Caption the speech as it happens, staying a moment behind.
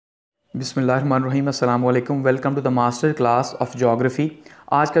बिस्मिल्लाहिर्रहमानिर्रहीम अस्सलाम वालेकुम। Welcome to the master class of geography.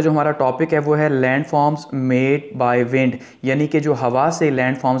 आज का जो हमारा टॉपिक है वो है land forms made by wind, यानी कि जो हवा से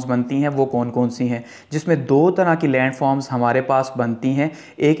लैंड फॉर्म्स बनती हैं वो कौन कौन सी हैं, जिसमें दो तरह की लैंड फॉर्म्स हमारे पास बनती हैं।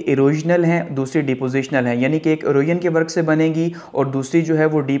 एक इरोजनल है, दूसरी डिपोजिशनल है, यानी कि एक इरोजन के वर्क से बनेगी और दूसरी जो है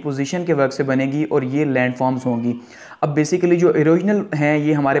वो डिपोजिशन के वर्क से बनेगी और ये लैंड फॉर्म्स होंगी। अब बेसिकली जो इरोजनल हैं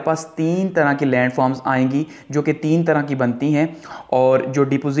ये हमारे पास तीन तरह की लैंड फॉर्म्स आएंगी जो कि तीन तरह की बनती हैं, और जो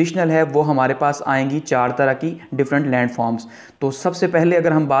डिपोजिशनल है वो हमारे पास आएंगी चार तरह की डिफरेंट लैंड फॉर्म्स। तो सबसे पहले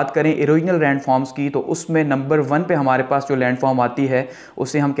अगर हम बात करें इरोजनल लैंड फॉर्म्स की, तो उसमें नंबर 1 पे हमारे पास जो लैंड फॉर्म आती है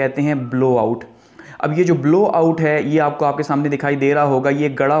उसे हम कहते हैं ब्लो आउट। अब ये जो ब्लो आउट है ये आपको आपके सामने दिखाई दे रहा होगा। ये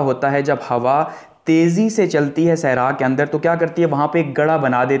गड़ा होता है जब हवा तेज़ी से चलती है सहरा के अंदर, तो क्या करती है वहाँ पे एक गड़ा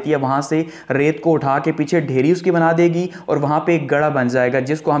बना देती है, वहाँ से रेत को उठा के पीछे ढेरी उसकी बना देगी और वहाँ पे एक गड़ा बन जाएगा,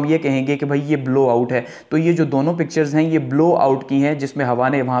 जिसको हम ये कहेंगे कि भाई ये ब्लो आउट है। तो ये जो दोनों पिक्चर्स हैं ये ब्लो आउट की हैं जिसमें हवा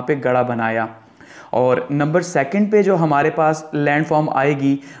ने वहाँ पे गड़ा बनाया। और नंबर 2 पे जो हमारे पास लैंड फॉर्म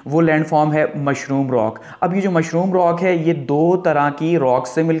आएगी वो लैंड फॉर्म है मशरूम रॉक। अब ये जो मशरूम रॉक है ये दो तरह की रॉक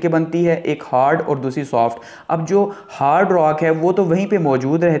से मिलकर बनती है, एक हार्ड और दूसरी सॉफ्ट। अब जो हार्ड रॉक है वो तो वहीं पे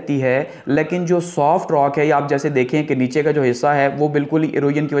मौजूद रहती है, लेकिन जो सॉफ्ट रॉक है, आप जैसे देखें कि नीचे का जो हिस्सा है वो बिल्कुल ही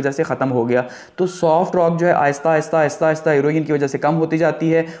इरोजन की वजह से ख़त्म हो गया, तो सॉफ्ट रॉक जो है आहिस्ता आहिस्ता आहिस्ता आहिस्ता इरोजन की वजह से कम होती जाती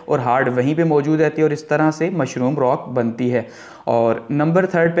है और हार्ड वहीं पे मौजूद रहती है और इस तरह से मशरूम रॉक बनती है। और नंबर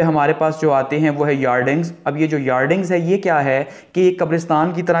 3 पे हमारे पास जो आते हैं वो है यार्डिंग्स। अब ये जो यार्डिंग्स है ये क्या है कि एक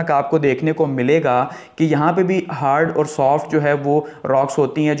कब्रिस्तान की तरह का आपको देखने को मिलेगा कि यहाँ पे भी हार्ड और सॉफ्ट जो है वो रॉक्स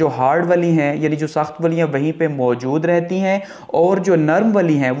होती हैं। जो हार्ड वाली हैं यानी जो सख्त वाली हैं वहीं पे मौजूद रहती हैं, और जो नर्म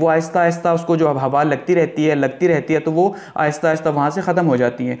वाली हैं वो आहिस्ता आहिस्ता उसको जो हवा लगती रहती है तो वो आहिस्ता आहिस्ता वहाँ से ख़त्म हो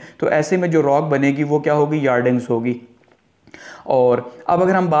जाती हैं। तो ऐसे में जो रॉक बनेगी वो क्या होगी, यार्डिंग्स होगी। और अब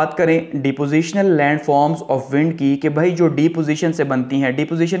अगर हम बात करें depositional land forms of wind की, कि भाई जो डिपोजिशन से बनती हैं,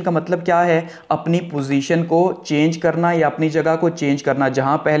 डिपोजिशन का मतलब क्या है, अपनी पोजीशन को चेंज करना या अपनी जगह को चेंज करना।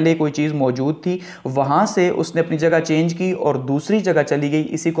 जहां पहले कोई चीज़ मौजूद थी वहां से उसने अपनी जगह चेंज की और दूसरी जगह चली गई,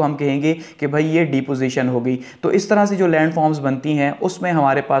 इसी को हम कहेंगे कि भाई ये डिपोजिशन हो गई। तो इस तरह से जो लैंड फॉर्म्स बनती हैं उसमें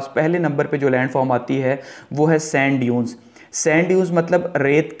हमारे पास पहले नंबर पर जो लैंड फॉर्म आती है वो है सैंड ड्यून्स। सैंड ड्यून्स मतलब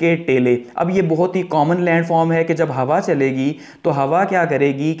रेत के टेले। अब ये बहुत ही कॉमन लैंड फॉर्म है कि जब हवा चलेगी तो हवा क्या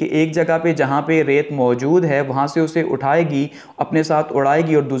करेगी कि एक जगह पे जहाँ पे रेत मौजूद है वहाँ से उसे उठाएगी, अपने साथ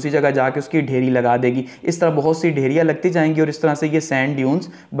उड़ाएगी और दूसरी जगह जाके उसकी ढेरी लगा देगी। इस तरह बहुत सी ढेरियाँ लगती जाएंगी और इस तरह से ये सैंड ड्यून्स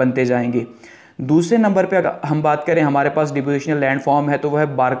बनते जाएंगे। दूसरे नंबर पे अगर हम बात करें हमारे पास डिपोजिशनल लैंड फॉर्म है तो वह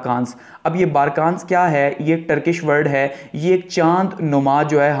है बारकांस। अब ये बारकांस क्या है, ये एक टर्किश वर्ड है। ये एक चांद नुमा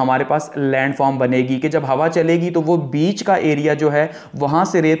जो है हमारे पास लैंड फॉर्म बनेगी कि जब हवा चलेगी तो वो बीच का एरिया जो है वहाँ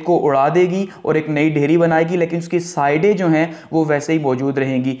से रेत को उड़ा देगी और एक नई ढेरी बनाएगी, लेकिन उसकी साइडें जो हैं वो वैसे ही मौजूद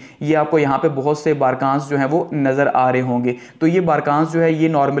रहेंगी। ये आपको यहाँ पे बहुत से बारकांस जो हैं वो नज़र आ रहे होंगे। तो ये बारकांस जो है ये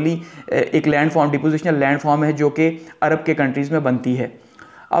नॉर्मली एक land form, depositional land form है जो कि अरब के कंट्रीज़ में बनती है।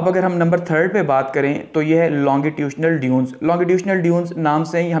 अब अगर हम नंबर 3 पे बात करें तो ये है लॉन्गिट्यूशनल ड्यून्स। लॉन्गिट्यूशनल ड्यून्स नाम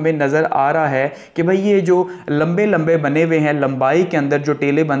से ही हमें नज़र आ रहा है कि भाई ये जो लंबे लंबे बने हुए हैं, लंबाई के अंदर जो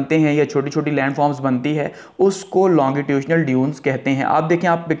टेले बनते हैं या छोटी छोटी लैंड फॉर्म्स बनती है उसको लॉन्गिट्यूशनल ड्यून्स कहते हैं। आप देखें,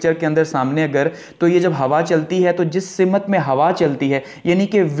 आप पिक्चर के अंदर सामने अगर, तो ये जब हवा चलती है तो जिस सिमत में हवा चलती है यानी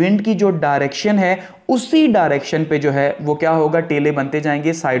कि विंड की जो डायरेक्शन है उसी डायरेक्शन पे जो है वो क्या होगा, टेले बनते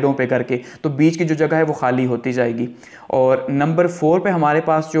जाएंगे साइडों पे करके, तो बीच की जो जगह है वो खाली होती जाएगी। और नंबर 4 पे हमारे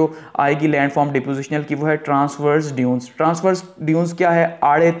पास जो आएगी लैंड फॉर्म डिपोजिशनल की वो है ट्रांसवर्स ड्यून्स। ट्रांसवर्स ड्यून्स क्या है,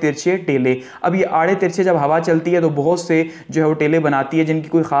 आड़े तिरछे टेले। अब ये आड़े तिरछे जब हवा चलती है तो बहुत से जो है वो टेले बनाती है जिनकी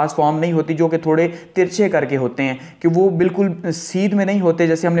कोई खास फॉर्म नहीं होती, जो कि थोड़े तिरछे करके होते हैं, कि वो बिल्कुल सीध में नहीं होते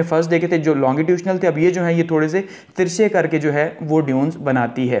जैसे हमने फर्स्ट देखे थे जो लॉन्गिट्यूशनल थे। अब ये जो है ये थोड़े से तिरछे करके जो है वो ड्यून्स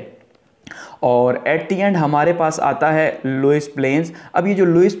बनाती है। और एट दी एंड हमारे पास आता है लुइस प्लेन्स। अब ये जो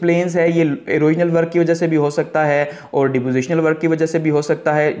लुइस प्लेन्स है ये इरोजनल वर्क की वजह से भी हो सकता है और डिपोजिशनल वर्क की वजह से भी हो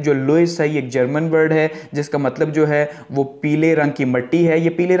सकता है। जो लुइस है ये एक जर्मन वर्ड है जिसका मतलब जो है वो पीले रंग की मिट्टी है। ये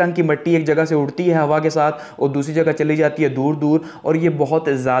पीले रंग की मिट्टी एक जगह से उड़ती है हवा के साथ और दूसरी जगह चली जाती है दूर दूर, और ये बहुत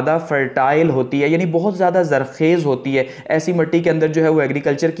ज़्यादा फर्टाइल होती है यानी बहुत ज़्यादा जरखेज़ होती है। ऐसी मिट्टी के अंदर जो है वो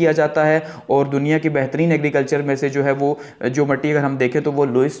एग्रीकल्चर किया जाता है और दुनिया की बेहतरीन एग्रीकल्चर में से जो है वो जो मिट्टी अगर हम देखें तो वो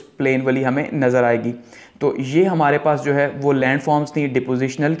लुइस प्लेन वाली हमें नज़र आएगी। तो ये हमारे पास जो है वो लैंड फॉर्म्स थी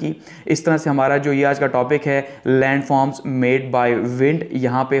डिपोजिशनल की। इस तरह से हमारा जो ये आज का टॉपिक है land forms made by wind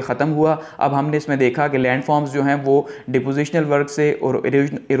यहाँ पे ख़त्म हुआ। अब हमने इसमें देखा कि लैंड फॉर्म्स जो हैं वो डिपोजिशनल वर्क से और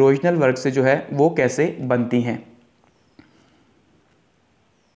इरोजनल वर्क से जो है वो कैसे बनती हैं।